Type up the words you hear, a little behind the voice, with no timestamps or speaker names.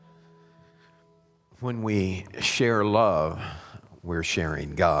When we share love, we're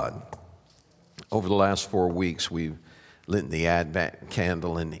sharing God. Over the last 4 weeks, we've lit the Advent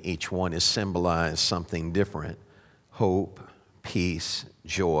candle, and each one has symbolized something different: hope, peace,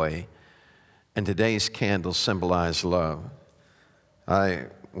 joy. And today's candle symbolized love. I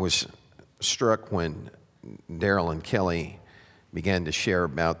was struck when Daryl and Kelly began to share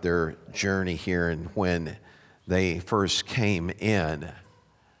about their journey here, and when they first came in,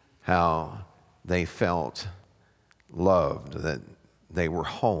 how they felt loved, that they were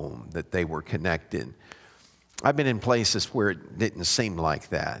home, that they were connected. I've been in places where it didn't seem like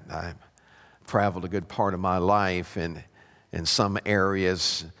that. I've traveled a good part of my life, and in some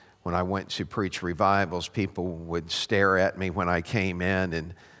areas, when I went to preach revivals, people would stare at me when I came in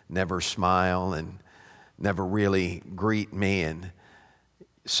and never smile and never really greet me. And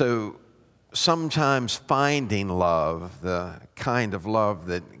so sometimes finding love, the kind of love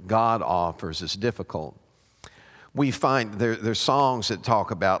that God offers, is difficult. We find there's songs that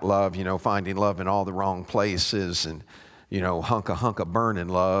talk about love, finding love in all the wrong places, and, hunka burning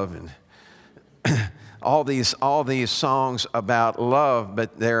love, and all these songs about love,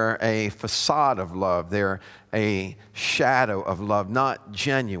 but they're a facade of love. They're a shadow of love, not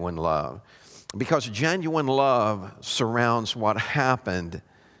genuine love. Because genuine love surrounds what happened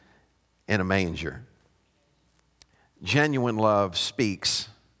in a manger. Genuine love speaks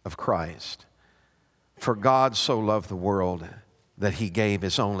of Christ. For God so loved the world that he gave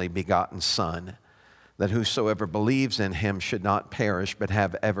his only begotten Son, that whosoever believes in him should not perish but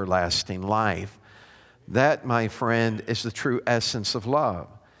have everlasting life. That, my friend, is the true essence of love.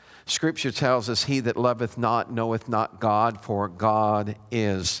 Scripture tells us, he that loveth not knoweth not God, for God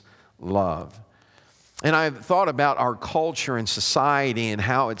is love. And I've thought about our culture and society and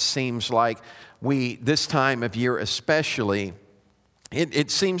how it seems like we, this time of year especially,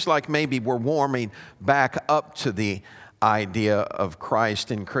 it seems like maybe we're warming back up to the idea of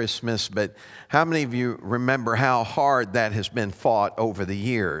Christ in Christmas. But how many of you remember how hard that has been fought over the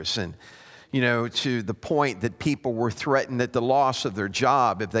years? And, to the point that people were threatened at the loss of their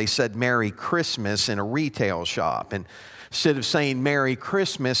job if they said Merry Christmas in a retail shop. And instead of saying Merry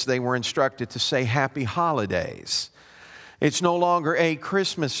Christmas, they were instructed to say Happy Holidays. It's no longer a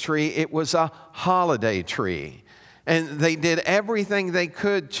Christmas tree, it was a holiday tree. And they did everything they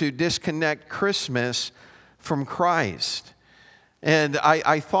could to disconnect Christmas from Christ. And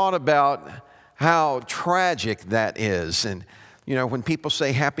I thought about how tragic that is. And, when people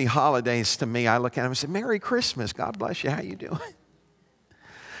say Happy Holidays to me, I look at them and say, Merry Christmas, God bless you, how you doing?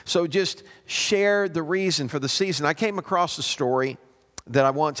 So just share the reason for the season. I came across a story that I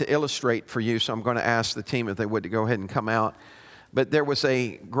want to illustrate for you, so I'm going to ask the team if they would to go ahead and come out. But there was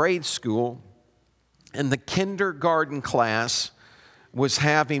a grade school, and the kindergarten class was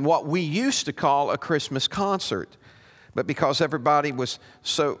having what we used to call a Christmas concert. But because everybody was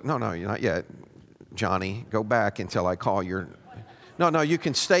so, no, you're not yet. Johnny, go back until I call your, no, you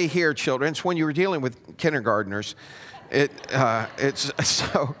can stay here, children. It's when you were dealing with kindergartners. It's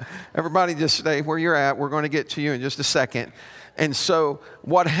so everybody just stay where you're at. We're going to get to you in just a second. And so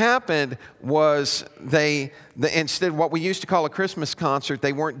what happened was instead of what we used to call a Christmas concert,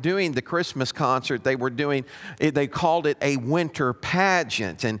 they weren't doing the Christmas concert. They called it a winter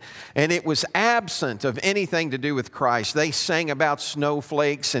pageant. And it was absent of anything to do with Christ. They sang about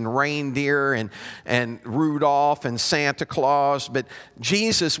snowflakes and reindeer and Rudolph and Santa Claus, but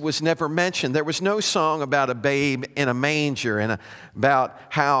Jesus was never mentioned. There was no song about a babe in a manger and about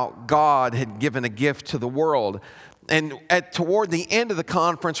how God had given a gift to the world. And toward the end of the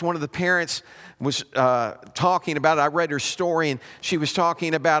conference, one of the parents was talking about it. I read her story, and she was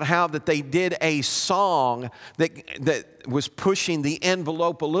talking about how that they did a song that was pushing the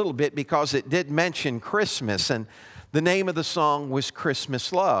envelope a little bit because it did mention Christmas. And the name of the song was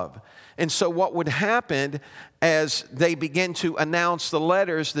Christmas Love. And so what would happen as they began to announce the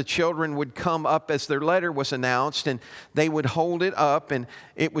letters, the children would come up as their letter was announced, and they would hold it up, and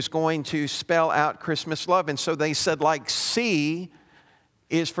it was going to spell out Christmas love. And so they said, like, C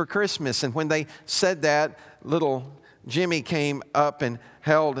is for Christmas. And when they said that, little Jimmy came up and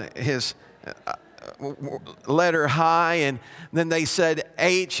held his letter high, and then they said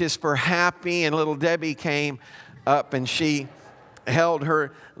H is for happy, and little Debbie came up and she held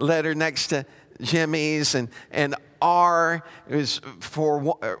her letter next to Jimmy's, and R is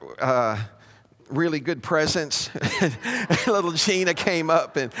for really good presents. Little Gina came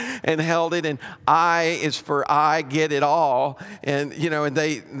up and held it, and I is for I get it all, and and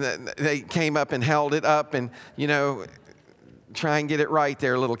they came up and held it up, and try and get it right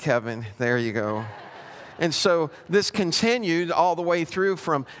there, little Kevin. There you go. And so this continued all the way through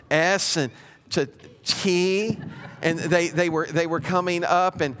from S and to T, and they were coming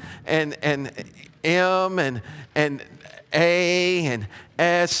up, and M and A and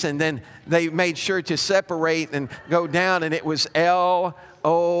S, and then they made sure to separate and go down, and it was L,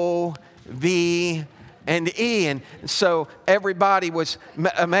 O, V, and E. And so everybody was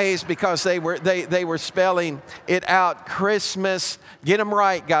amazed because they were spelling it out. Christmas, get them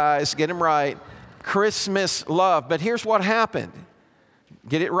right, guys, get them right. Christmas love. But here's what happened.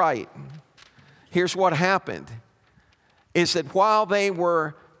 Get it right. Here's what happened. Is that while they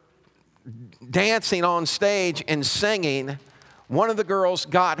were dancing on stage and singing, one of the girls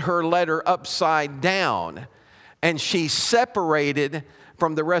got her letter upside down, and she separated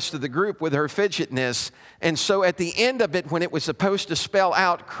from the rest of the group with her fidgetness. And so at the end of it, when it was supposed to spell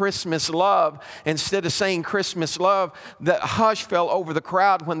out Christmas love, instead of saying Christmas love, the hush fell over the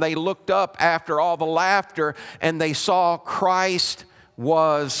crowd when they looked up after all the laughter and they saw Christ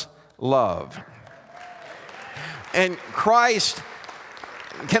was love. And Christ,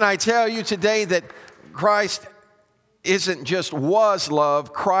 can I tell you today that Christ isn't just was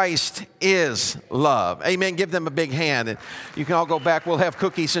love, Christ is love. Amen. Give them a big hand. And you can all go back. We'll have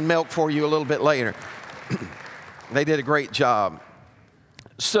cookies and milk for you a little bit later. They did a great job.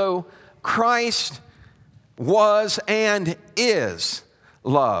 So Christ was and is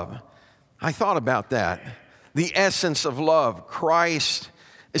love. I thought about that. The essence of love. Christ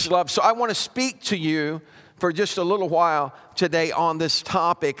is love. So I want to speak to you for just a little while today on this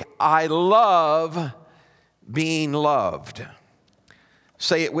topic. I love being loved.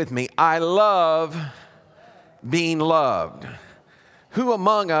 Say it with me. I love being loved. Who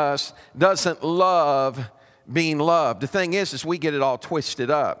among us doesn't love being loved? The thing is we get it all twisted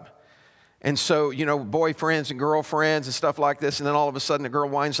up. And so, boyfriends and girlfriends and stuff like this, and then all of a sudden the girl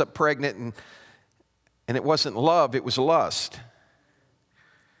winds up pregnant, and it wasn't love, it was lust.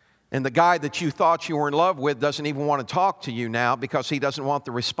 And the guy that you thought you were in love with doesn't even want to talk to you now because he doesn't want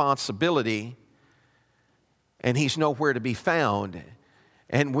the responsibility, and he's nowhere to be found.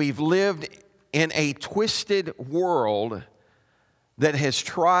 And we've lived in a twisted world that has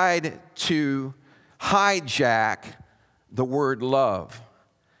tried to hijack the word love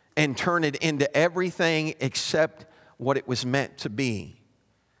and turn it into everything except what it was meant to be.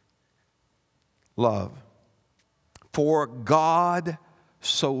 Love. For God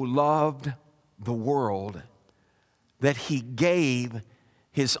so loved the world that he gave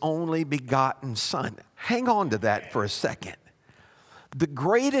his only begotten Son. Hang on to that for a second. The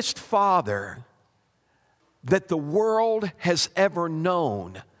greatest Father that the world has ever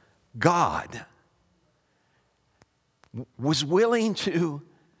known, God, was willing to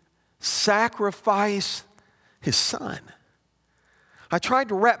sacrifice his Son. I tried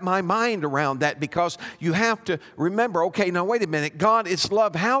to wrap my mind around that because you have to remember, okay, now wait a minute, God is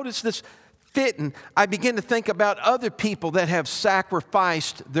love. How does this fit? And I begin to think about other people that have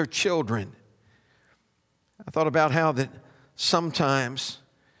sacrificed their children. I thought about how that sometimes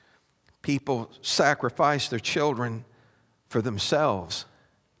people sacrifice their children for themselves.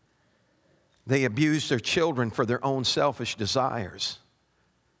 They abuse their children for their own selfish desires.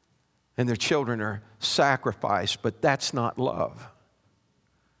 And their children are sacrificed, but that's not love.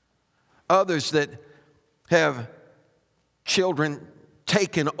 Others that have children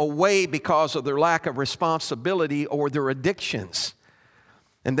taken away because of their lack of responsibility or their addictions.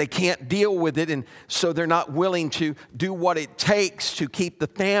 And they can't deal with it, and so they're not willing to do what it takes to keep the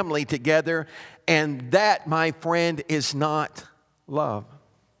family together. And that, my friend, is not love.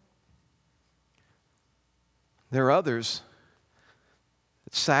 There are others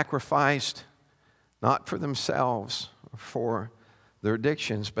that sacrificed not for themselves or for their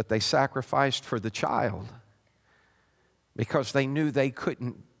addictions, but they sacrificed for the child because they knew they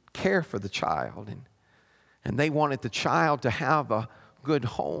couldn't care for the child. And they wanted the child to have a good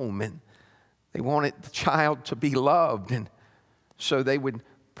home, and they wanted the child to be loved. And so they would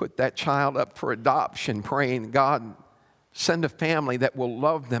put that child up for adoption, praying, God, send a family that will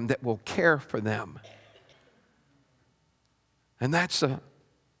love them, that will care for them. And that's a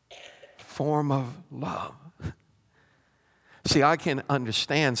form of love. See, I can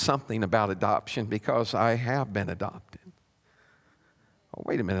understand something about adoption because I have been adopted. Oh,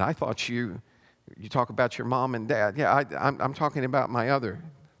 wait a minute, I thought you talk about your mom and dad. Yeah, I'm talking about my other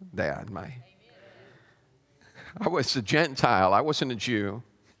dad. I was a Gentile. I wasn't a Jew.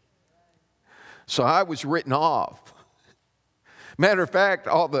 So I was written off. Matter of fact,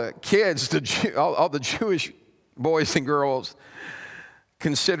 all the kids, all the Jewish boys and girls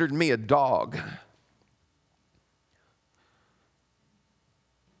considered me a dog.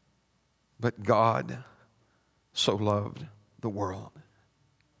 But God so loved the world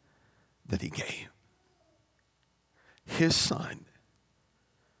that he gave. his son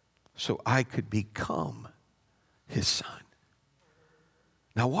so I could become his son.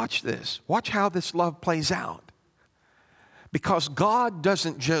 Now watch this. Watch how this love plays out. Because God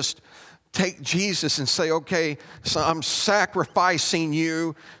doesn't just take Jesus and say, okay, so I'm sacrificing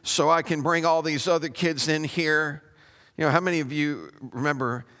you so I can bring all these other kids in here. You know, how many of you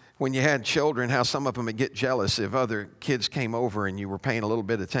remember when you had children, how some of them would get jealous if other kids came over and you were paying a little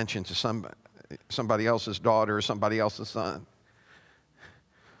bit of attention to somebody else's daughter or somebody else's son?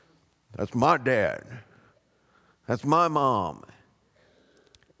 That's my dad. That's my mom.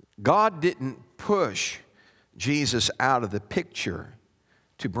 God didn't push Jesus out of the picture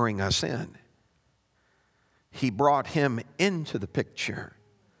to bring us in. He brought him into the picture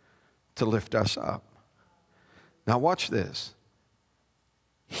to lift us up. Now watch this.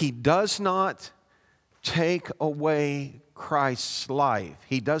 He does not take away Christ's life.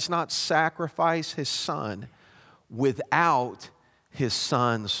 He does not sacrifice his son without his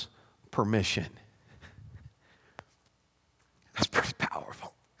son's permission. That's pretty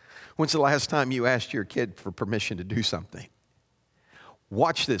powerful. When's the last time you asked your kid for permission to do something?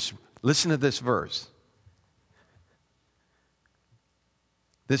 Watch this. Listen to this verse.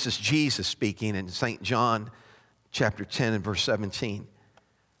 This is Jesus speaking in St. John chapter 10 and verse 17.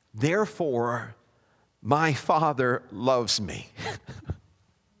 Therefore, my Father loves me.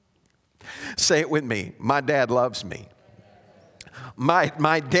 Say it with me. My dad loves me.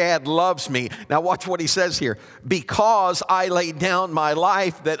 My dad loves me. Now watch what he says here. Because I lay down my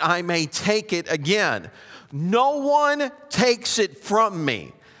life that I may take it again. No one takes it from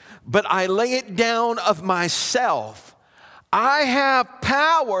me, but I lay it down of myself. I have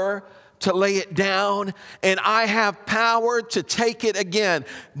power to lay it down, and I have power to take it again.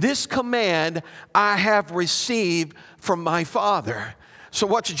 This command I have received from my Father. So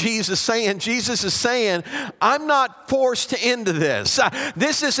what's Jesus saying? Jesus is saying, I'm not forced into this.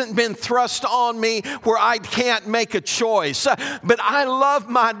 This hasn't been thrust on me where I can't make a choice. But I love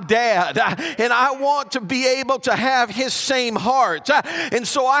my dad, and I want to be able to have his same heart. And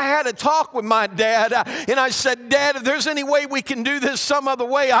so I had a talk with my dad, and I said, Dad, if there's any way we can do this some other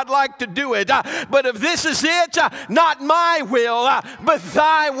way, I'd like to do it. But if this is it, not my will, but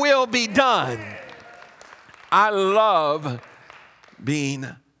thy will be done. I love being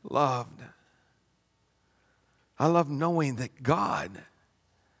loved. I love knowing that God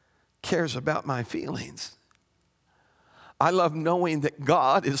cares about my feelings. I love knowing that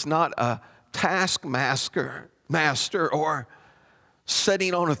God is not a taskmaster or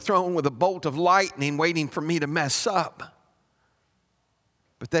sitting on a throne with a bolt of lightning waiting for me to mess up,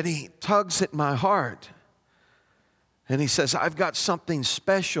 but that he tugs at my heart and he says, I've got something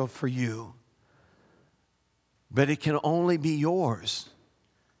special for you. But it can only be yours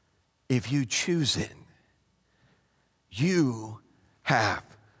if you choose it. You have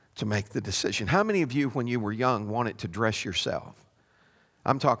to make the decision. How many of you, when you were young, wanted to dress yourself?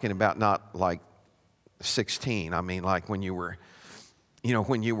 I'm talking about not like 16. I mean, like when you were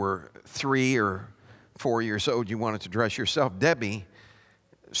 3 or 4 years old, you wanted to dress yourself. Debbie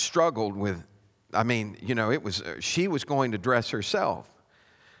struggled with, she was going to dress herself.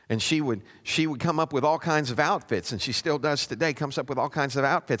 And she would come up with all kinds of outfits, and she still does today, comes up with all kinds of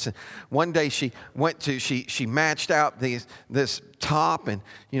outfits. And one day she matched out this top, and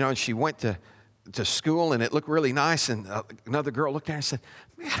she went to school, and it looked really nice. And another girl looked at her and said,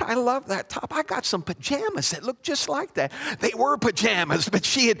 man, I love that top. I got some pajamas that look just like that. They were pajamas, but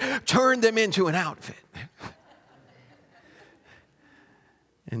she had turned them into an outfit.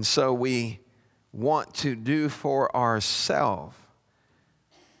 And so we want to do for ourselves.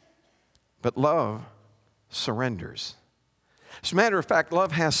 But love surrenders. As a matter of fact,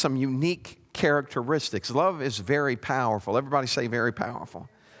 love has some unique characteristics. Love is very powerful. Everybody say very powerful.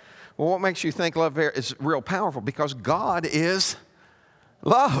 Well, what makes you think love is real powerful? Because God is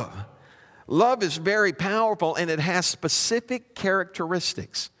love. Love is very powerful, and it has specific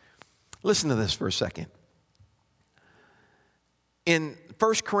characteristics. Listen to this for a second. In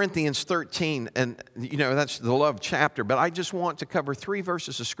 1 Corinthians 13, and that's the love chapter, but I just want to cover 3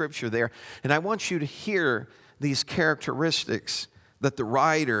 verses of Scripture there, and I want you to hear these characteristics that the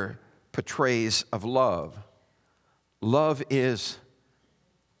writer portrays of love. Love is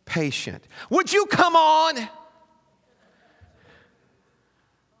patient. Would you come on?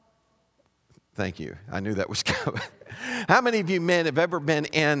 Thank you. I knew that was coming. How many of you men have ever been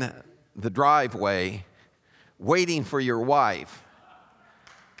in the driveway waiting for your wife?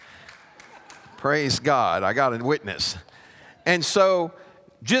 Praise God, I got a witness. And so,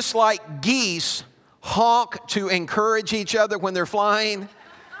 just like geese honk to encourage each other when they're flying,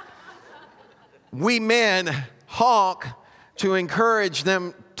 we men honk to encourage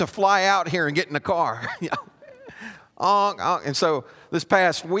them to fly out here and get in the car. Honk, honk. And so this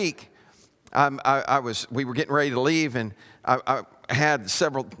past week, we were getting ready to leave, and I had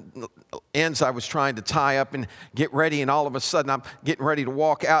several ends I was trying to tie up and get ready, and all of a sudden I'm getting ready to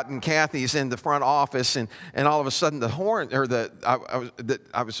walk out, and Kathy's in the front office, and all of a sudden the horn, or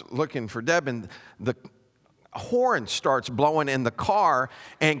I was looking for Deb, and the horn starts blowing in the car,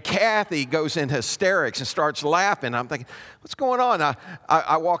 and Kathy goes in hysterics and starts laughing. I'm thinking, what's going on?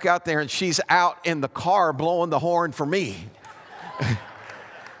 I walk out there, and she's out in the car blowing the horn for me.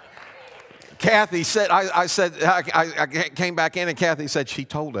 Kathy said, I came back in, and Kathy said she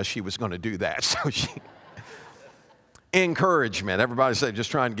told us she was going to do that. So encouragement. Everybody said,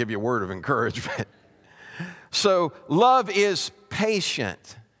 just trying to give you a word of encouragement. So love is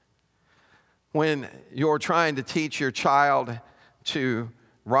patient. When you're trying to teach your child to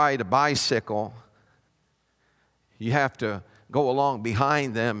ride a bicycle, you have to go along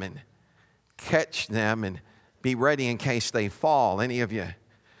behind them and catch them and be ready in case they fall. Any of you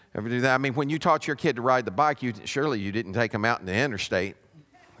ever do that? I mean, when you taught your kid to ride the bike, surely you didn't take them out in the interstate.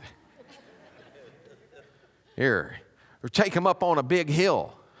 Here. Or take them up on a big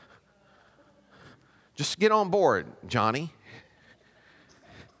hill. Just get on board, Johnny.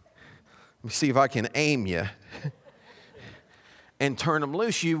 Let me see if I can aim you and turn them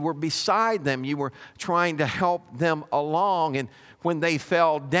loose. You were beside them. You were trying to help them along. And when they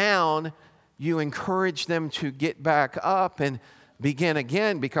fell down, you encouraged them to get back up and begin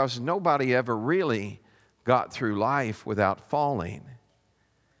again, because nobody ever really got through life without falling.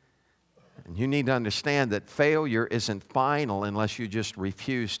 And you need to understand that failure isn't final unless you just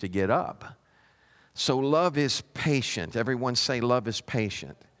refuse to get up. So love is patient. Everyone say love is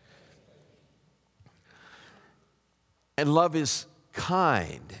patient. And love is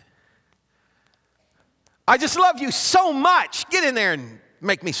kind. I just love you so much. Get in there and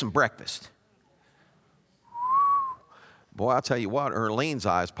make me some breakfast. Boy, I'll tell you what, Erlene's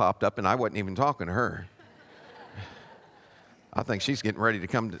eyes popped up, and I wasn't even talking to her. I think she's getting ready to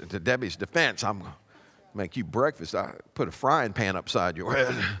come to Debbie's defense. I'm going to make you breakfast. I put a frying pan upside your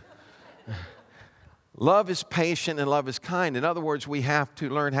head. Love is patient and love is kind. In other words, we have to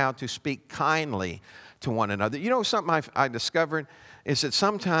learn how to speak kindly to one another. You know, something I discovered is that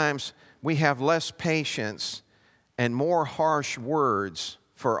sometimes we have less patience and more harsh words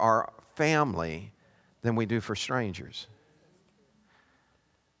for our family than we do for strangers.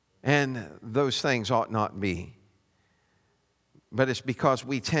 And those things ought not be. But it's because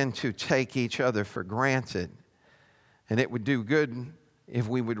we tend to take each other for granted. And it would do good if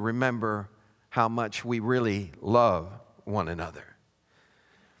we would remember how much we really love one another.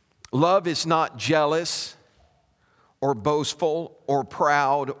 Love is not jealous or boastful or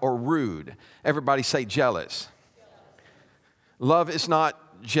proud or rude. Everybody say jealous. Love is not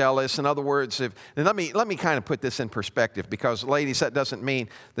jealous. In other words, and let me kind of put this in perspective, because ladies, that doesn't mean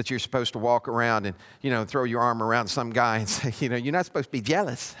that you're supposed to walk around and, throw your arm around some guy and say, you're not supposed to be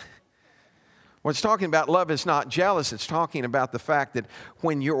jealous. When it's talking about love is not jealous, it's talking about the fact that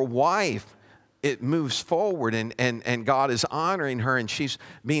when your wife, it moves forward and God is honoring her and she's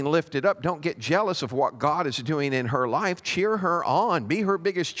being lifted up, don't get jealous of what God is doing in her life. Cheer her on. Be her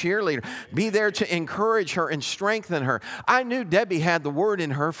biggest cheerleader. Be there to encourage her and strengthen her. I knew Debbie had the word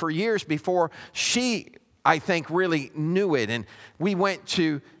in her for years before she, I think, really knew it. And we went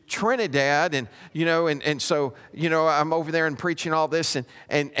to Trinidad, and so I'm over there and preaching all this,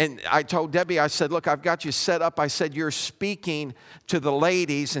 and I told Debbie, I said, look, I've got you set up. I said, you're speaking to the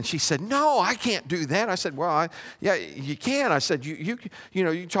ladies, and she said, no, I can't do that. I said, well, yeah, you can. I said, you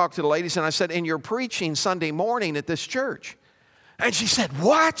talk to the ladies, and I said, and you're preaching Sunday morning at this church. And she said,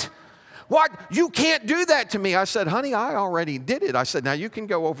 what? What? You can't do that to me. I said, honey, I already did it. I said, now you can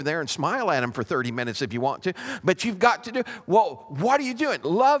go over there and smile at him for 30 minutes if you want to, but you've got to do, well, what are you doing?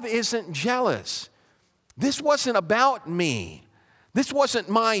 Love isn't jealous. This wasn't about me. This wasn't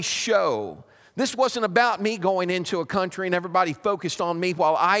my show. This wasn't about me going into a country and everybody focused on me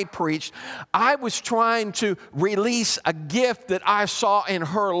while I preached. I was trying to release a gift that I saw in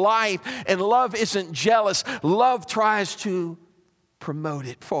her life, and love isn't jealous. Love tries to promote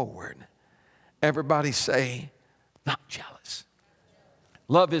it forward. Everybody say, not jealous.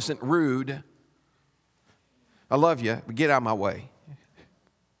 Love isn't rude. I love you, but get out of my way.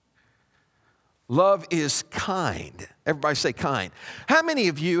 Love is kind. Everybody say kind. How many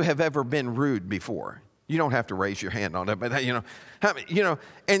of you have ever been rude before? You don't have to raise your hand on it, but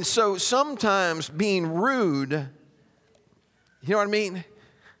and so sometimes being rude, you know what I mean?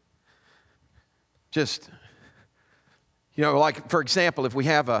 Just You know, like, for example, if we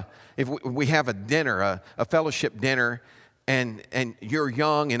have a dinner, a fellowship dinner, and you're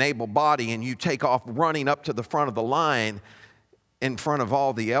young and able-bodied, and you take off running up to the front of the line in front of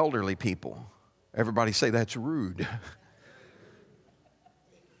all the elderly people, everybody say that's rude.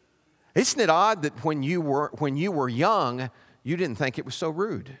 Isn't it odd that when you were young, you didn't think it was so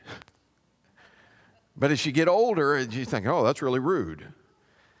rude? But as you get older, you think, oh, that's really rude.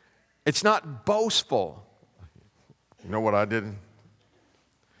 It's not boastful. You know what I did?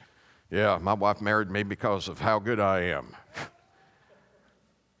 Yeah, my wife married me because of how good I am.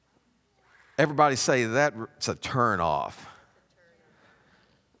 Everybody say that's a turn off.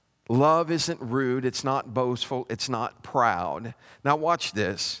 Love isn't rude. It's not boastful. It's not proud. Now watch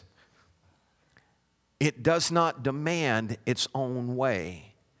this. It does not demand its own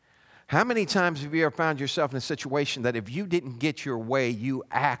way. How many times have you ever found yourself in a situation that if you didn't get your way, you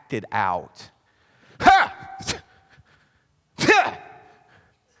acted out? Ha!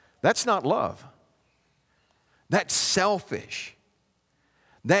 That's not love. That's selfish.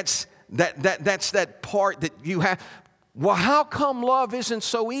 That's that part that you have. Well, how come love isn't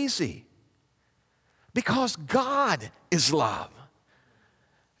so easy? Because God is love.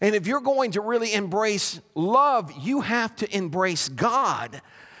 And if you're going to really embrace love, you have to embrace God,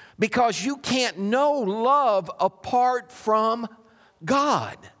 because you can't know love apart from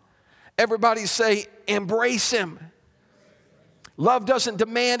God. Everybody say, embrace Him. Love doesn't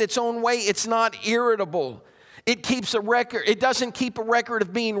demand its own way. It's not irritable. It keeps a record. It doesn't keep a record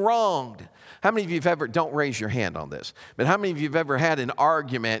of being wronged. How many of you have ever, don't raise your hand on this, but how many of you have ever had an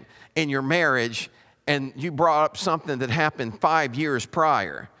argument in your marriage and you brought up something that happened 5 years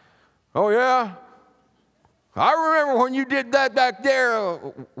prior? Oh, yeah? I remember when you did that back there.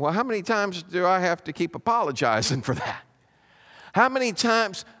 Well, how many times do I have to keep apologizing for that? How many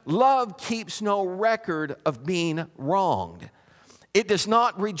times? Love keeps no record of being wronged. It does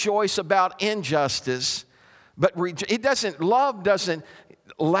not rejoice about injustice, but love doesn't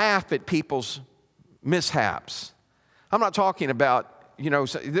laugh at people's mishaps. I'm not talking about,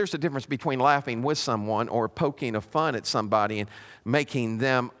 there's a difference between laughing with someone or poking a fun at somebody and making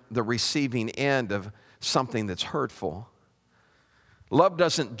them the receiving end of something that's hurtful. Love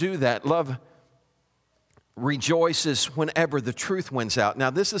doesn't do that. Love rejoices whenever the truth wins out. Now,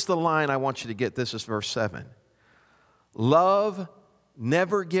 this is the line I want you to get. This is verse 7. Love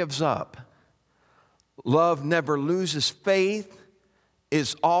never gives up. Love never loses faith,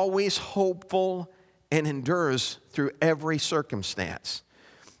 is always hopeful, and endures through every circumstance.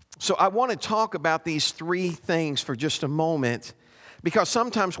 So I want to talk about these three things for just a moment, because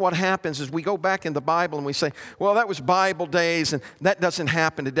sometimes what happens is we go back in the Bible and we say, well, that was Bible days and that doesn't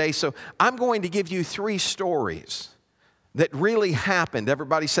happen today. So I'm going to give you three stories that really happened.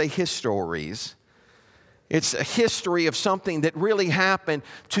 Everybody say his stories. It's a history of something that really happened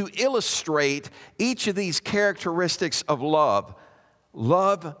to illustrate each of these characteristics of love.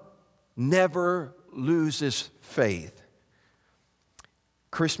 Love never loses faith.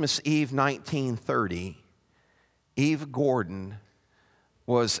 Christmas Eve 1930, Eve Gordon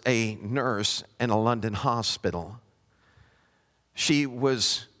was a nurse in a London hospital. She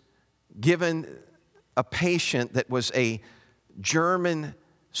was given a patient that was a German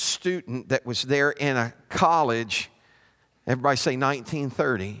student that was there in a college. Everybody say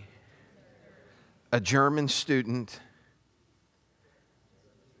 1930. A German student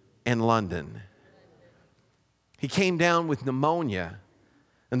in London. He came down with pneumonia,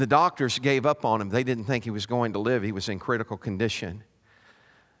 and the doctors gave up on him. They didn't think he was going to live. He was in critical condition.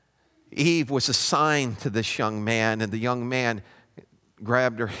 Eve was assigned to this young man, and the young man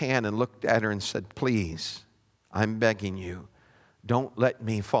grabbed her hand and looked at her and said, please, I'm begging you, don't let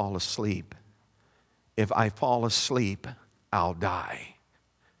me fall asleep. If I fall asleep, I'll die.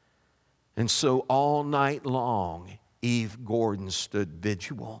 And so all night long, Eve Gordon stood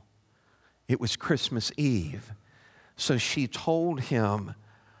vigil. It was Christmas Eve. So she told him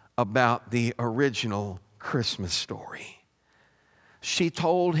about the original Christmas story. She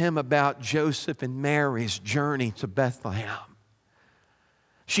told him about Joseph and Mary's journey to Bethlehem.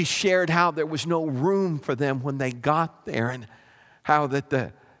 She shared how there was no room for them when they got there, and how that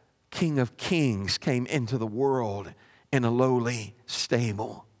the King of Kings came into the world in a lowly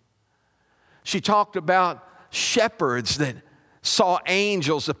stable. She talked about shepherds that saw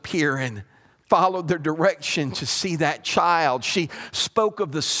angels appear and followed their direction to see that child. She spoke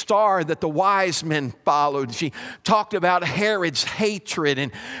of the star that the wise men followed. She talked about Herod's hatred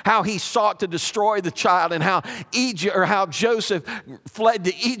and how he sought to destroy the child, and how Joseph fled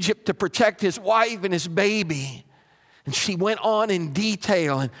to Egypt to protect his wife and his baby. And she went on in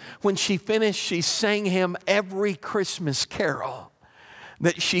detail. And when she finished, she sang him every Christmas carol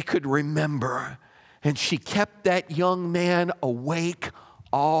that she could remember. And she kept that young man awake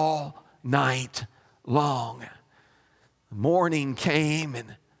all night long. Morning came,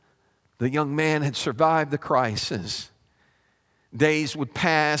 and the young man had survived the crisis. Days would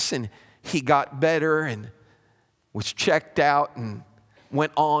pass, and he got better and was checked out and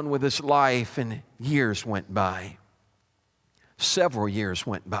went on with his life, and years went by. Several years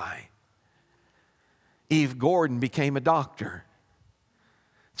went by. Eve Gordon became a doctor.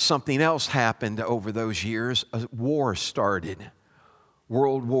 Something else happened over those years. A war started,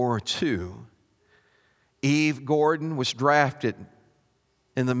 World War II. Eve Gordon was drafted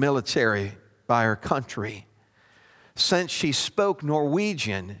in the military by her country. Since she spoke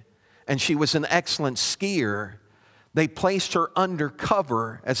Norwegian and she was an excellent skier, they placed her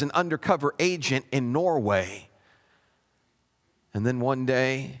undercover as an undercover agent in Norway. And then one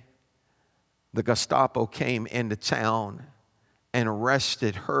day, the Gestapo came into town and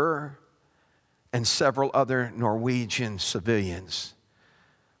arrested her and several other Norwegian civilians.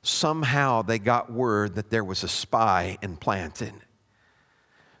 Somehow they got word that there was a spy implanted.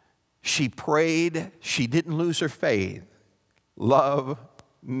 She prayed. She didn't lose her faith. Love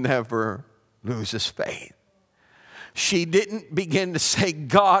never loses faith. She didn't begin to say,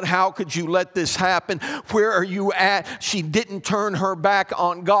 God, how could you let this happen? Where are you at? She didn't turn her back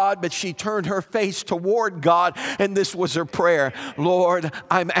on God, but she turned her face toward God, and this was her prayer. Lord,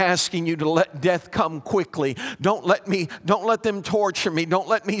 I'm asking you to let death come quickly. Don't let them torture me. Don't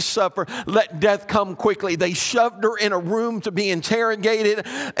let me suffer. Let death come quickly. They shoved her in a room to be interrogated.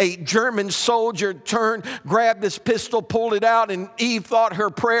 A German soldier turned, grabbed his pistol, pulled it out, and Eve thought her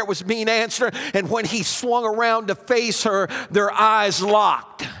prayer was being answered. And when he swung around to face her, their eyes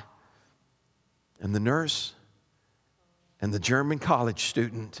locked. And the nurse and the German college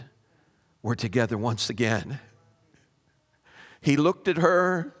student were together once again. He looked at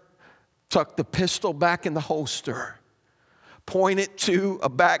her, tucked the pistol back in the holster, pointed to a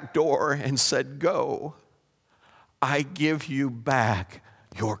back door and said, go. I give you back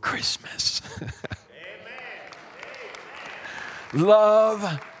your Christmas. Amen.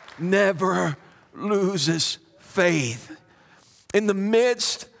 Love never loses faith. In the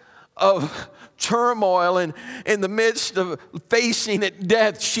midst of turmoil and in the midst of facing at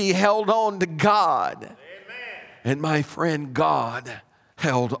death, she held on to God. Amen. And my friend, God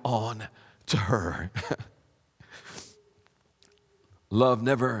held on to her. Love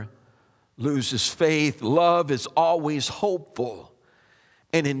never loses faith. Love is always hopeful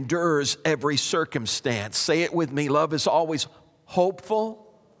and endures every circumstance. Say it with me. Love is always hopeful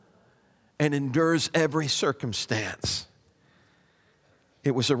and endures every circumstance.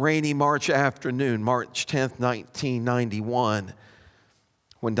 It was a rainy March afternoon, March 10th, 1991,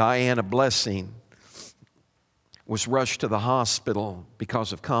 when Diana Blessing was rushed to the hospital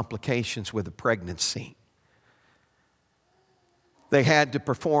because of complications with a pregnancy. They had to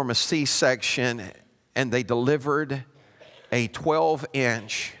perform a C-section, and they delivered a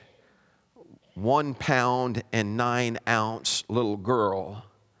 12-inch, 1 pound and 9 ounce little girl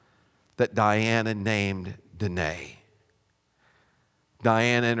that Diana named Danae.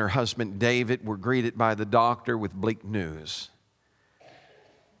 Diana and her husband David were greeted by the doctor with bleak news.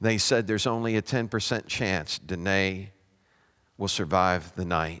 They said there's only a 10% chance Danae will survive the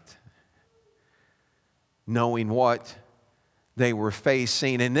night. Knowing what they were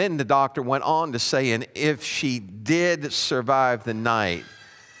facing, and then the doctor went on to say, and if she did survive the night,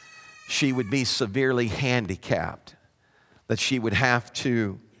 she would be severely handicapped, that she would have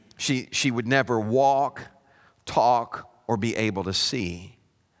to She would never walk, talk, or be able to see.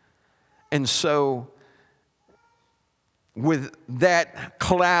 And so, with that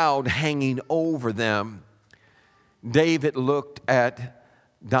cloud hanging over them, David looked at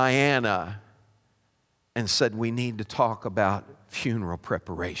Diana and said, we need to talk about funeral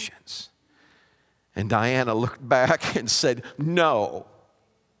preparations. And Diana looked back and said, no.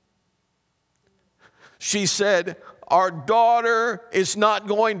 She said, our daughter is not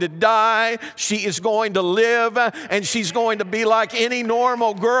going to die. She is going to live, and she's going to be like any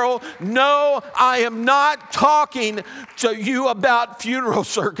normal girl. No, I am not talking to you about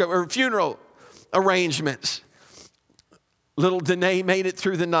funeral arrangements. Little Danae made it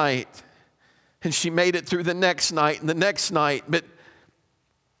through the night, and she made it through the next night and the next night, but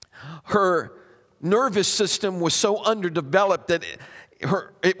her nervous system was so underdeveloped that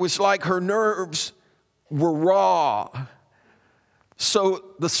it was like her nerves were raw. So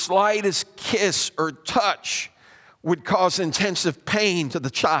the slightest kiss or touch would cause intensive pain to the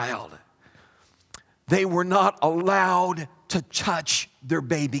child. they were not allowed to touch their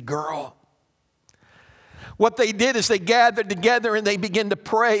baby girl. What they did is they gathered together and they began to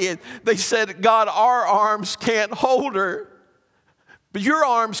pray. And they said, God, our arms can't hold her, but your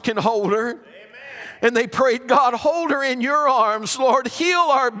arms can hold her. Amen. And they prayed, God, hold her in your arms. Lord, heal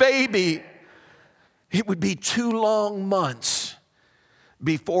our baby. It would be 2 long months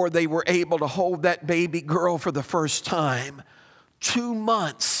before they were able to hold that baby girl for the first time. 2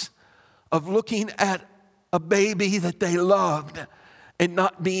 months of looking at a baby that they loved and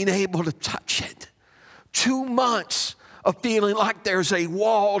not being able to touch it. 2 months of feeling like there's a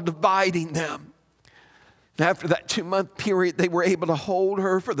wall dividing them. And after that 2-month period, they were able to hold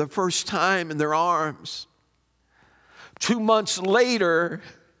her for the first time in their arms. 2 months later,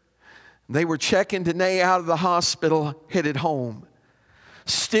 they were checking Danae out of the hospital, headed home.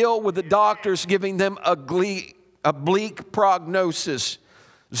 Still with the doctors giving them a bleak prognosis.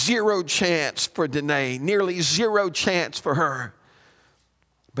 0 chance for Danae, nearly 0 chance for her.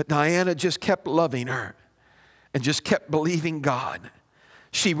 But Diana just kept loving her and just kept believing God.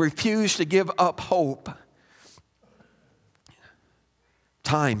 She refused to give up hope.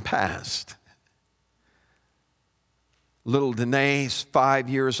 Time passed. Little Danae's 5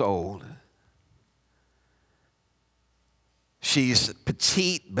 years old. She's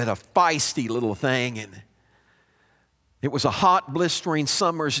petite but a feisty little thing. And it was a hot, blistering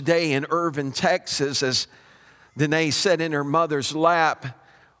summer's day in Irving, Texas, as Danae sat in her mother's lap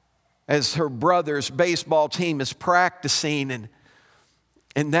as her brother's baseball team is practicing.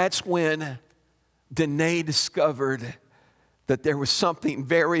 And that's when Danae discovered that there was something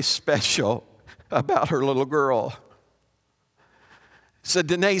very special about her little girl. So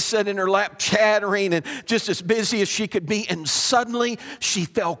Danae sat in her lap chattering and just as busy as she could be, and suddenly she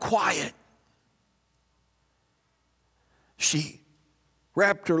fell quiet. She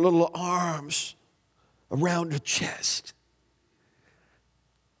wrapped her little arms around her chest.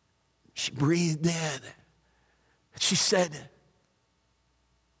 She breathed in. She said,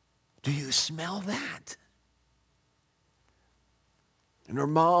 "Do you smell that?" And her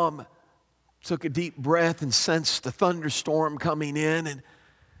mom took a deep breath and sensed the thunderstorm coming in. And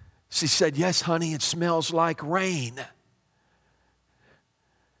she said, "Yes, honey, it smells like rain."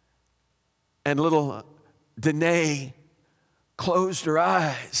 And little Danae closed her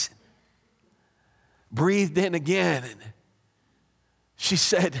eyes, breathed in again, and she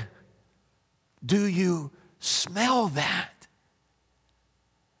said, "Do you smell that?"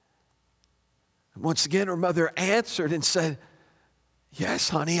 And once again, her mother answered and said, "Yes,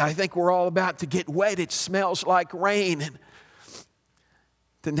 honey, I think we're all about to get wet. It smells like rain." And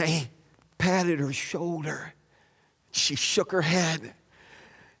Danae patted her shoulder. She shook her head,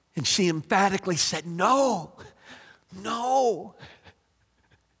 and she emphatically said, "No, no.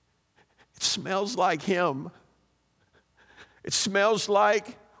 It smells like him. It smells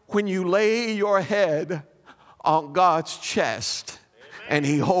like when you lay your head on God's chest and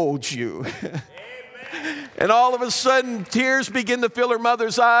he holds you." And all of a sudden, tears begin to fill her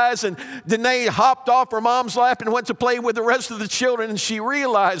mother's eyes, and Danae hopped off her mom's lap and went to play with the rest of the children, and she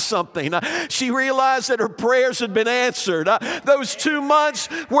realized something. She realized that her prayers had been answered. Those 2 months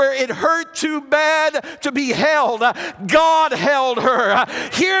where it hurt too bad to be held, God held her.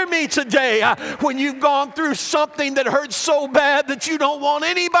 Hear me today. When you've gone through something that hurts so bad that you don't want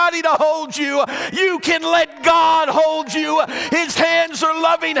anybody to hold you, you can let God hold you. His hands are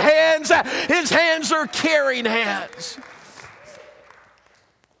loving hands. His hands are caring hands.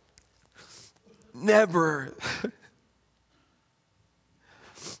 Never.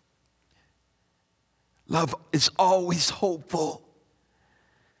 Love is always hopeful,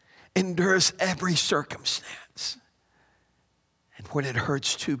 endures every circumstance. And when it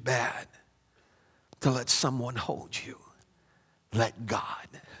hurts too bad to let someone hold you, let God.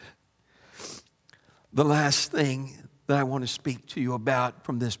 The last thing that I want to speak to you about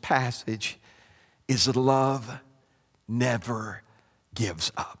from this passage is that love never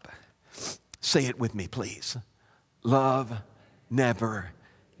gives up. Say it with me, please. Love never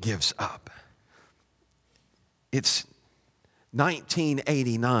gives up. It's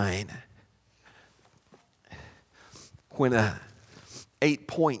 1989 when a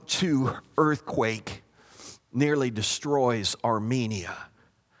 8.2 earthquake nearly destroys Armenia.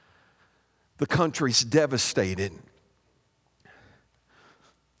 The country's devastated.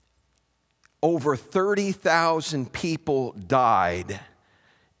 Over 30,000 people died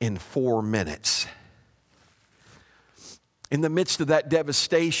in 4 minutes. In the midst of that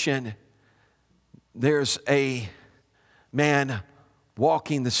devastation, there's a man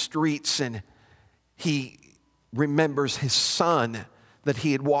walking the streets, and he remembers his son that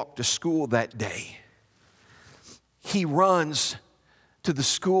he had walked to school that day. he runs to the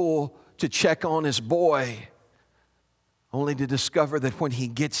school to check on his boy, only to discover that when he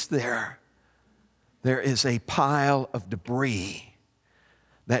gets there, there is a pile of debris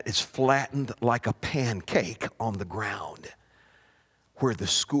that is flattened like a pancake on the ground where the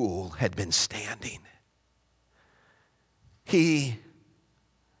school had been standing. He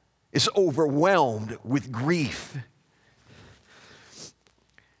is overwhelmed with grief,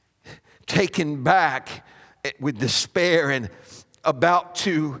 taken back with despair and about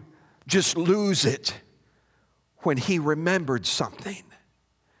to just lose it when he remembered something.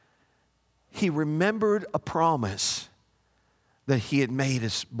 He remembered a promise that he had made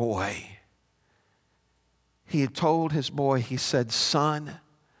his boy. He had told his boy, he said, "Son,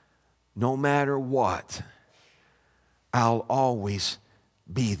 no matter what, I'll always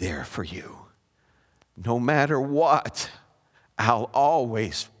be there for you. No matter what, I'll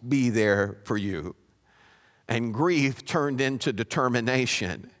always be there for you." And grief turned into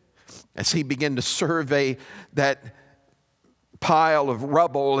determination as he began to survey that pile of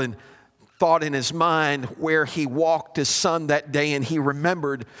rubble and thought in his mind where he walked his son that day, and he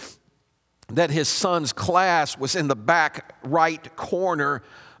remembered that his son's class was in the back right corner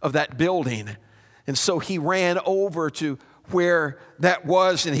of that building. And so he ran over to where that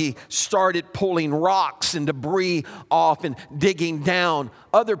was, and he started pulling rocks and debris off and digging down.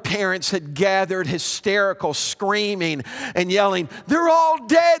 Other parents had gathered, hysterical, screaming and yelling, "They're all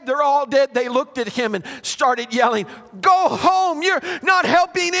dead, they're all dead." They looked at him and started yelling, "Go home, you're not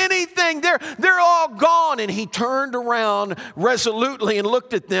helping anything, they're all gone." And he turned around resolutely and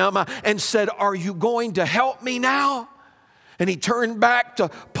looked at them and said, "Are you going to help me now?" And he turned back to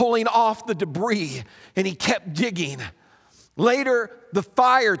pulling off the debris, and he kept digging. Later, the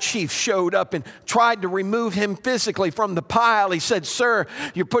fire chief showed up and tried to remove him physically from the pile. He said, "Sir,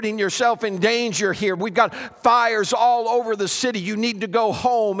 you're putting yourself in danger here. We've got fires all over the city. You need to go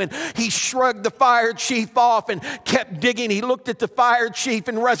home." And he shrugged the fire chief off and kept digging. He looked at the fire chief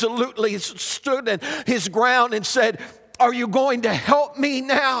and resolutely stood in his ground and said, "Are you going to help me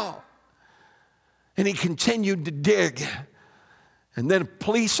now?" And he continued to dig. And then a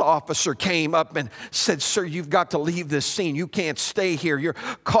police officer came up and said, "Sir, you've got to leave this scene. You can't stay here. You're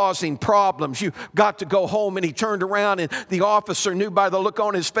causing problems. You've got to go home." And he turned around, and the officer knew by the look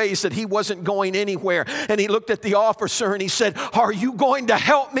on his face that he wasn't going anywhere. And he looked at the officer and he said, "Are you going to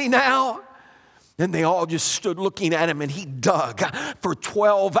help me now?" And they all just stood looking at him, and he dug. For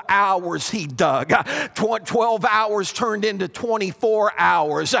 12 hours he dug. 12 hours turned into 24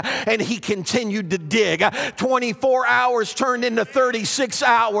 hours, and he continued to dig. 24 hours turned into 36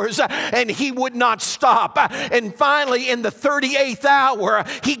 hours, and he would not stop. And finally, in the 38th hour,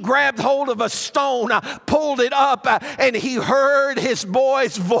 he grabbed hold of a stone, pulled it up, and he heard his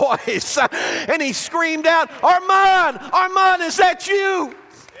boy's voice. And he screamed out, "Armand, Armand, is that you?"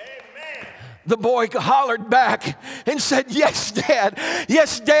 The boy hollered back and said, "Yes, Dad.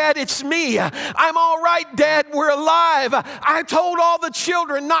 Yes, Dad, it's me. I'm all right, Dad. We're alive. I told all the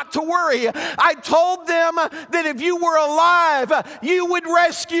children not to worry. I told them that if you were alive, you would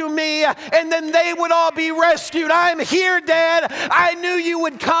rescue me, and then they would all be rescued. I'm here, Dad. I knew you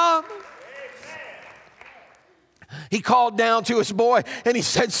would come." He called down to his boy and he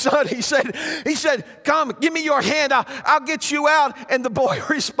said, "Son," he said, "come, give me your hand. I'll get you out." And the boy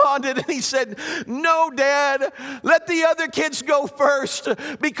responded and he said, "No, Dad, let the other kids go first,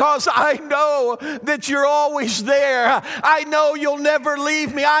 because I know that you're always there. I know you'll never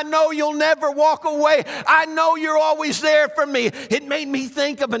leave me. I know you'll never walk away. I know you're always there for me." It made me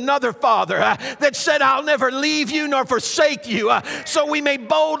think of another father that said, "I'll never leave you nor forsake you." So we may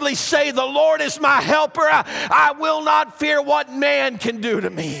boldly say, "The Lord is my helper. I will not fear what man can do to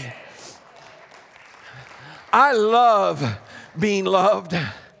me." I love being loved. Amen.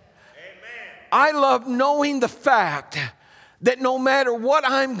 I love knowing the fact that no matter what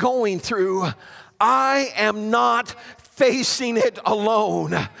I'm going through, I am not facing it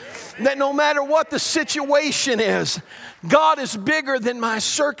alone. Amen. That no matter what the situation is, God is bigger than my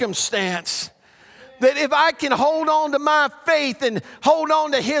circumstance. That if I can hold on to my faith and hold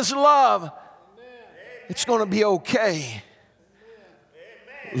on to His love, it's going to be okay.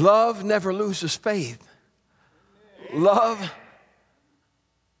 Amen. Love never loses faith. Amen. Love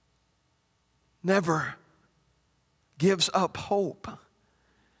never gives up hope.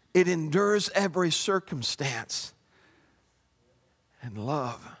 It endures every circumstance. And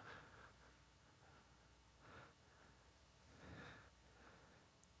love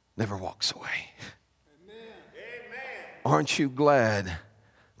never walks away. Amen. Aren't you glad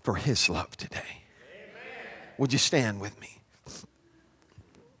for His love today? Would you stand with me?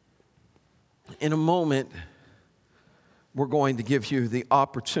 In a moment, we're going to give you the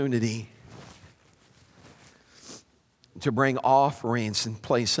opportunity to bring offerings and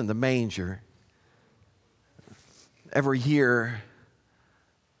place in the manger. Every year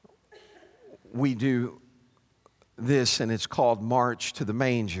we do this, and it's called March to the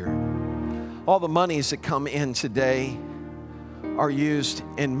Manger. All the monies that come in today are used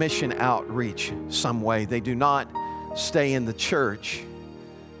in mission outreach some way. They do not stay in the church.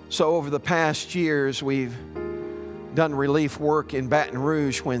 So over the past years, we've done relief work in Baton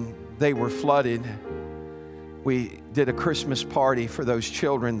Rouge when they were flooded. We did a Christmas party for those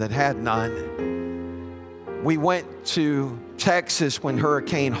children that had none. We went to Texas when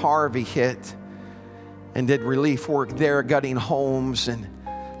Hurricane Harvey hit and did relief work there, gutting homes and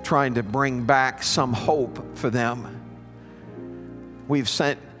trying to bring back some hope for them. We've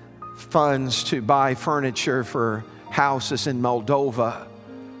sent funds to buy furniture for houses in Moldova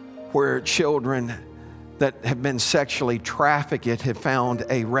where children that have been sexually trafficked have found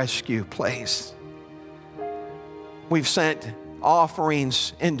a rescue place. We've sent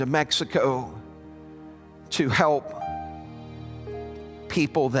offerings into Mexico to help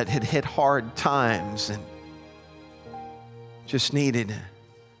people that had hit hard times and just needed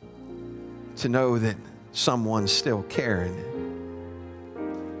to know that someone still cared.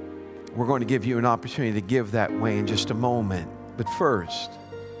 We're going to give you an opportunity to give that way in just a moment. But first,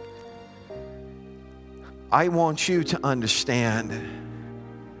 I want you to understand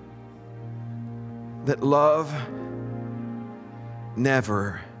that love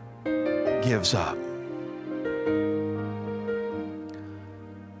never gives up.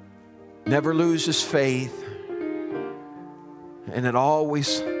 Never loses faith, and it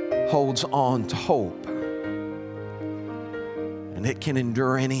always holds on to hope. And it can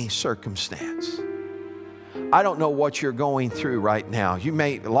endure any circumstance. I don't know what you're going through right now.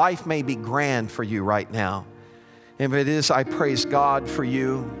 Life may be grand for you right now. If it is, I praise God for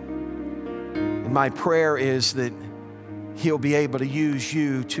you. And my prayer is that He'll be able to use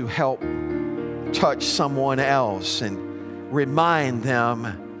you to help touch someone else and remind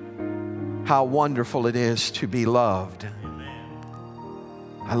them how wonderful it is to be loved.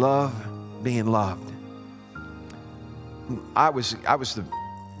 I love being loved. I was the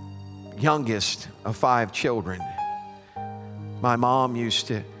youngest of 5 children. My mom used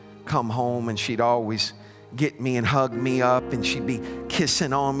to come home and she'd always get me and hug me up and she'd be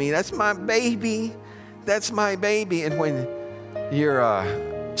kissing on me. That's my baby. That's my baby. And when you're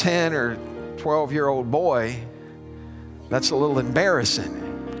a 10 or 12-year-old boy, that's a little embarrassing.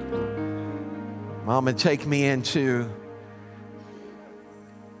 Mom would take me into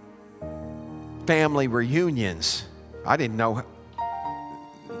family reunions. I didn't know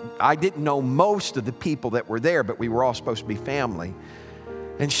most of the people that were there, but we were all supposed to be family.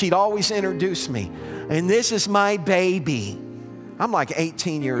 And she'd always introduce me. And this is my baby. I'm like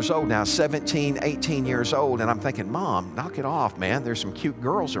 18 years old now, 17, 18 years old. And I'm thinking, Mom, knock it off, man. There's some cute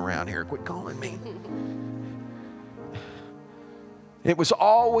girls around here. Quit calling me. It was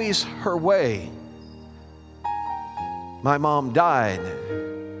always her way. My mom died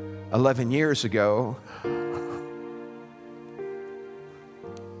 11 years ago.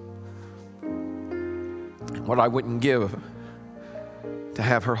 What I wouldn't give to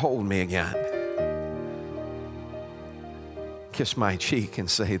have her hold me again. Kiss my cheek and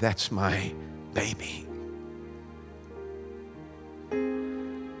say, that's my baby.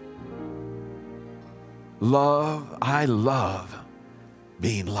 I love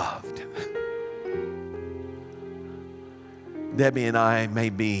being loved. Debbie and I may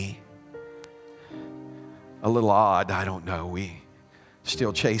be a little odd, I don't know. We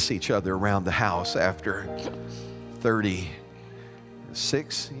still chase each other around the house after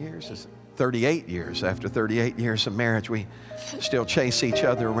 36 years, 38 years. After 38 years of marriage, we still chase each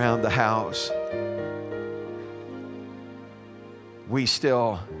other around the house. We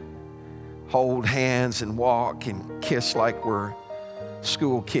still hold hands and walk and kiss like we're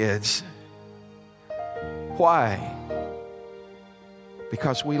school kids. Why?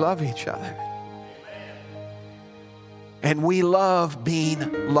 Because we love each other. And we love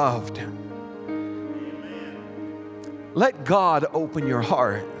being loved. Let God open your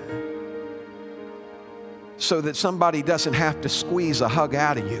heart so that somebody doesn't have to squeeze a hug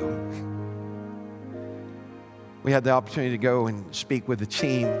out of you. We had the opportunity to go and speak with the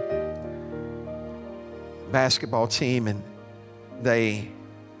team, basketball team, and they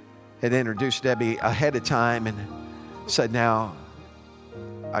had introduced Debbie ahead of time and said, now,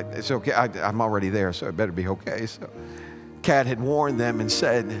 it's okay, I'm already there, so it better be okay. So Kat had warned them and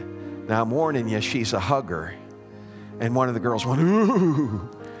said, now I'm warning you, she's a hugger. And one of the girls went, ooh.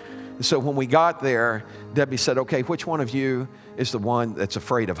 So when we got there, Debbie said, okay, which one of you is the one that's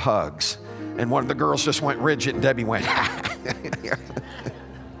afraid of hugs? And one of the girls just went rigid, and Debbie went,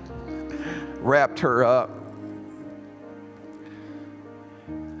 wrapped her up.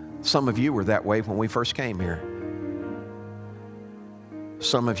 Some of you were that way when we first came here.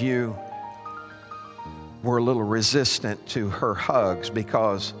 Some of you were a little resistant to her hugs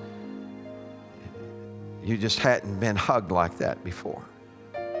because you just hadn't been hugged like that before.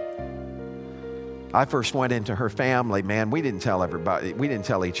 I first went into her family, man, we didn't tell everybody, we didn't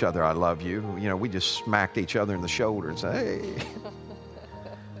tell each other I love you. You know, we just smacked each other in the shoulder and said, hey.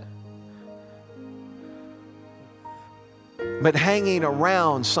 But hanging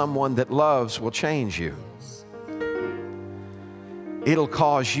around someone that loves will change you. It'll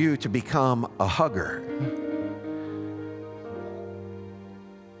cause you to become a hugger.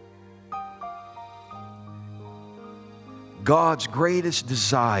 God's greatest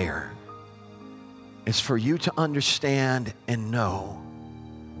desire is for you to understand and know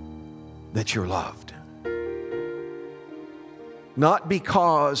that you're loved. Not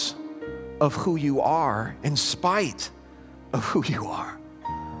because of who you are, in spite of who you are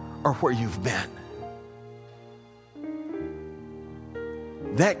or where you've been.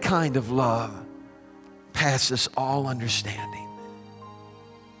 That kind of love passes all understanding.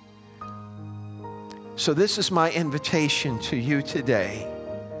 So this is my invitation to you today,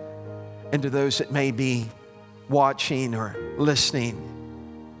 and to those that may be watching or listening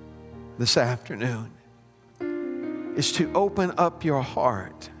this afternoon, is to open up your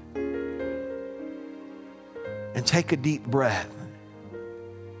heart and take a deep breath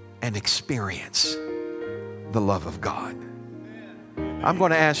and experience the love of God. I'm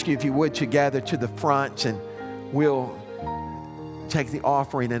going to ask you, if you would, to gather to the front, and we'll take the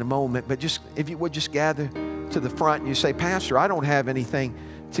offering in a moment. But just, if you would, just gather to the front. And you say, Pastor, I don't have anything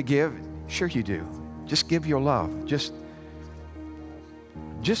to give. Sure you do. Just give your love. Just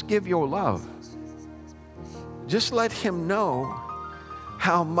give your love. Just let him know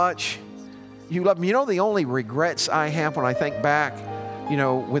how much you love him. You know, the only regrets I have when I think back, you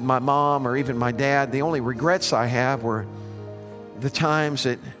know, with my mom or even my dad, the only regrets I have were the times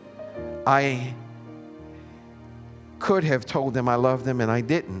that I could have told them I loved them and I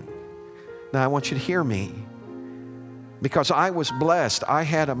didn't. Now I want you to hear me, because I was blessed. I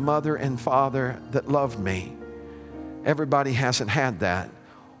had a mother and father that loved me. Everybody hasn't had that,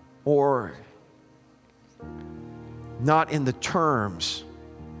 or not in the terms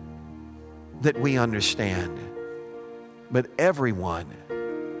that we understand. But everyone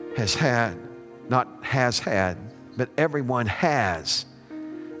has had, not has had, but everyone has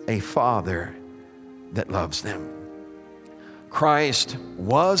a father that loves them. Christ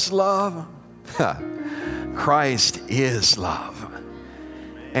was love. Christ is love.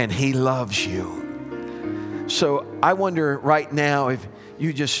 And he loves you. So I wonder right now if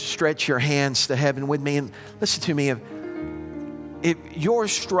you just stretch your hands to heaven with me and listen to me. If you're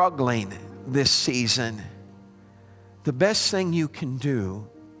struggling this season, the best thing you can do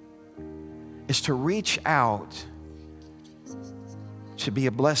is to reach out to be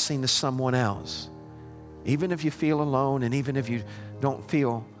a blessing to someone else. Even if you feel alone, and even if you don't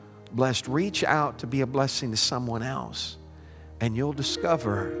feel blessed, reach out to be a blessing to someone else, and you'll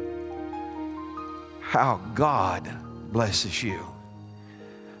discover how God blesses you.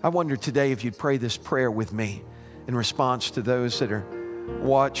 I wonder today if you'd pray this prayer with me in response to those that are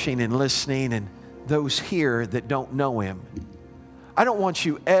watching and listening, and those here that don't know him. I don't want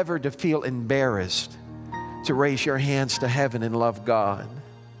you ever to feel embarrassed to raise your hands to heaven and love God.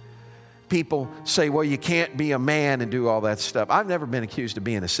 People say, well, you can't be a man and do all that stuff. I've never been accused of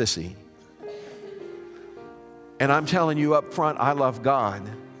being a sissy. And I'm telling you up front, I love God.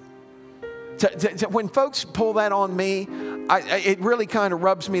 When folks pull that on me, it really kind of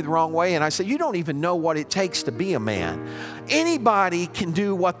rubs me the wrong way. And I say, you don't even know what it takes to be a man. Anybody can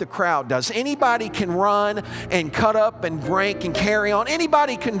do what the crowd does. Anybody can run and cut up and break and carry on.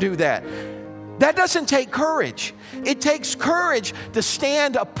 Anybody can do that. That doesn't take courage. It takes courage to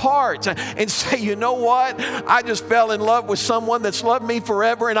stand apart and say, you know what? I just fell in love with someone that's loved me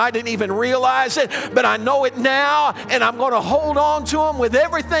forever, and I didn't even realize it, but I know it now, and I'm going to hold on to him with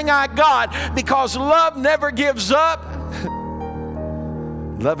everything I got, because love never gives up.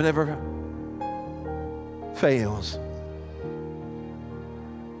 Love never fails.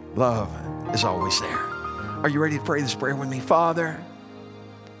 Love is always there. Are you ready to pray this prayer with me? Father,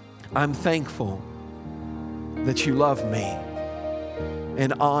 I'm thankful that you love me.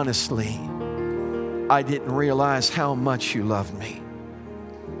 And honestly, I didn't realize how much you loved me.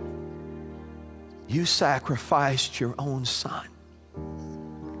 You sacrificed your own son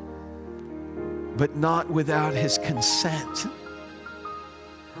but not without his consent.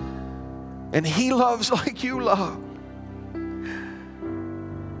 And he loves like you love,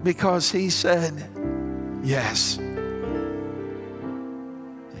 because he said yes and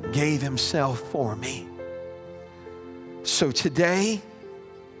gave himself for me. So today,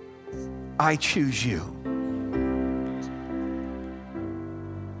 I choose you.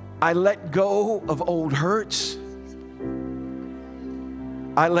 I let go of old hurts.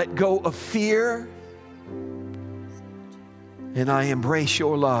 I let go of fear. And I embrace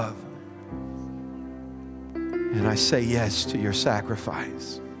your love. And I say yes to your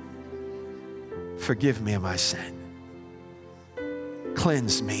sacrifice. Forgive me of my sin.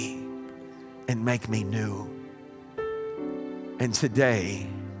 Cleanse me and make me new. And today,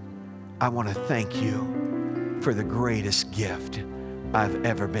 I want to thank you for the greatest gift I've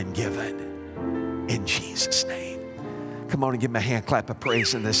ever been given. In Jesus' name. Come on and give me a hand clap of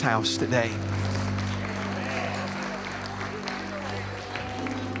praise in this house today.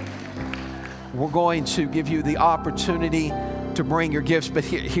 We're going to give you the opportunity to bring your gifts, but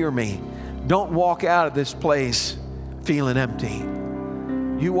hear me. Don't walk out of this place feeling empty.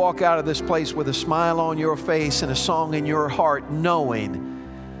 You walk out of this place with a smile on your face and a song in your heart, knowing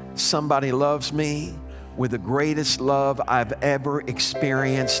somebody loves me with the greatest love I've ever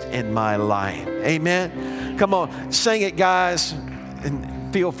experienced in my life. Amen. Come on, sing it, guys,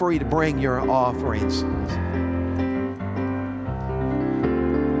 and feel free to bring your offerings.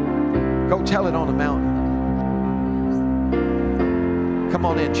 Go tell it on the mountain. Come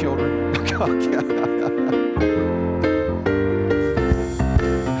on in, children.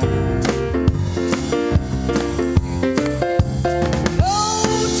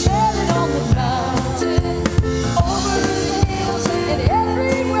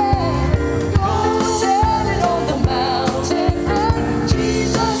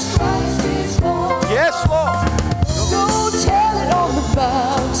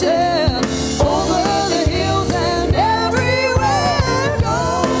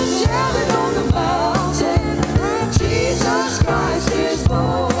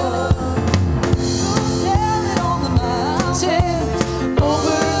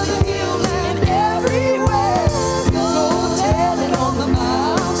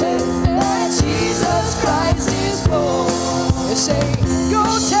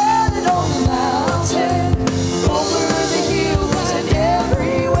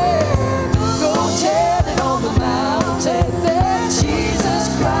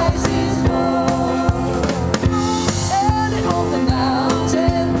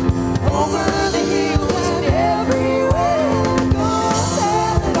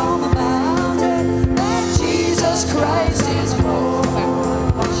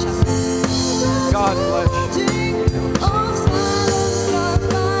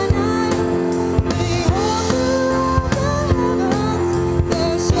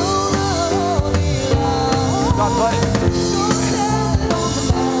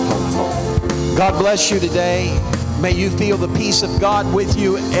 God bless you today. May you feel the peace of God with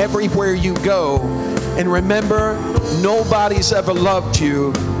you everywhere you go. And remember, nobody's ever loved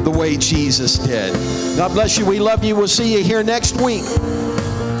you the way Jesus did. God bless you. We love you. We'll see you here next week.